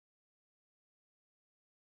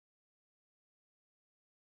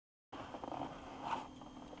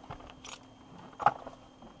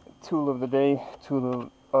tool of the day, tool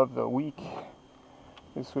of the week.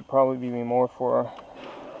 This would probably be more for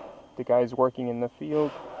the guys working in the field.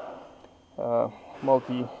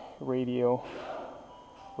 Multi-radio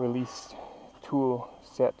release tool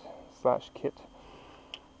set / kit.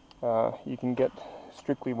 You can get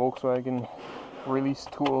strictly Volkswagen release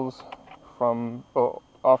tools from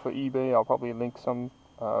off of eBay. I'll probably link some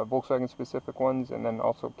Volkswagen specific ones, and then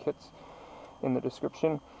also kits in the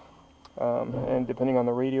description. And depending on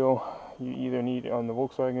the radio, you either need, on the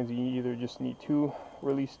Volkswagens, you either just need 2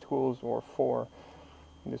 release tools or 4.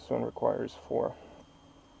 This one requires 4.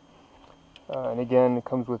 And again, it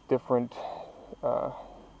comes with different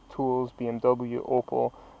tools: BMW,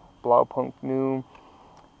 Opel, Blaupunkt New.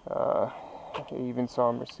 I even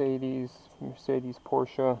saw Mercedes,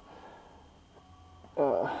 Porsche,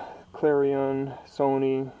 Clarion,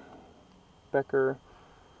 Sony, Becker,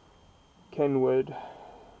 Kenwood,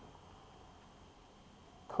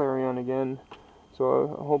 Clarion again. So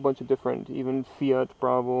a whole bunch of different, even Fiat,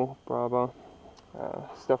 Brava,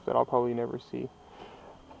 stuff that I'll probably never see.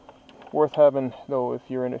 Worth having though if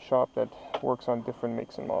you're in a shop that works on different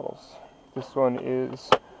makes and models. This one is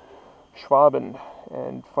Schwaben,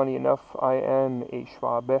 and funny enough, I am a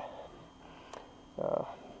Schwabe.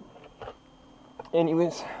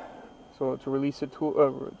 Anyways, so to release a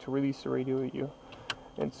tool, to release the radio, you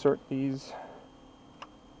insert these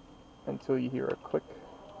until you hear a click.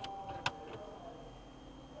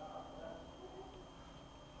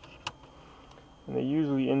 And they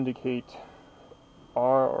usually indicate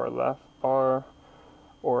R or left, R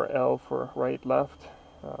or L for right, left.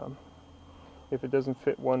 If it doesn't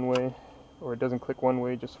fit one way, or it doesn't click one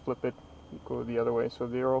way, just flip it, go the other way. So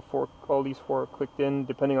they're all these 4 are clicked in,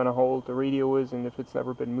 depending on how old the radio is, and if it's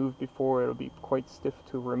never been moved before, it'll be quite stiff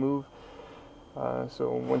to remove.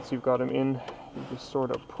 So once you've got them in, you just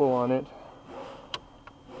sort of pull on it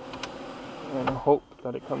and hope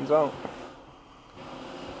that it comes out.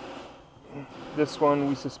 This one,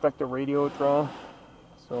 we suspect a radio draw,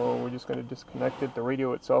 so we're just going to disconnect it. The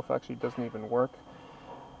radio itself actually doesn't even work.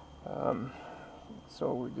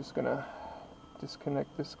 So we're just going to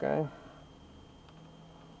disconnect this guy.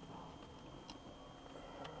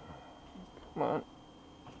 Come on.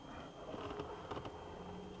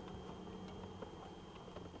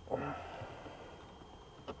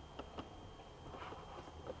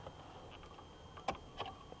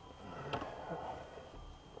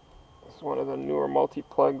 It's one of the newer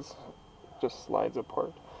multi-plugs, just slides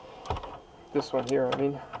apart. This one here, I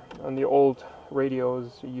mean, on the old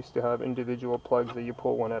radios, you used to have individual plugs that you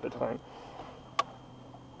pull one at a time.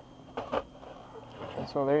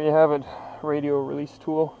 So there you have it, radio release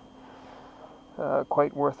tool,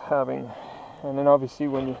 quite worth having. And then obviously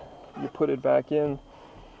when you put it back in,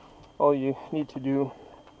 all you need to do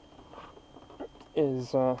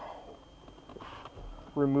is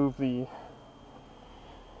remove the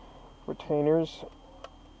retainers.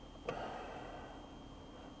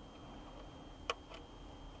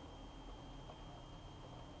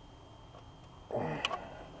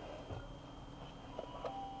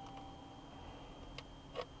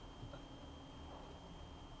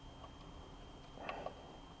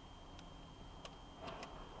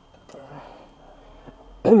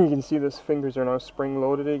 And you can see these fingers are now spring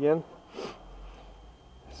loaded again.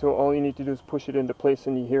 So all you need to do is push it into place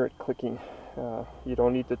and you hear it clicking. You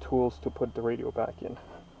don't need the tools to put the radio back in.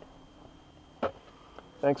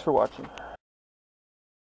 Thanks for watching.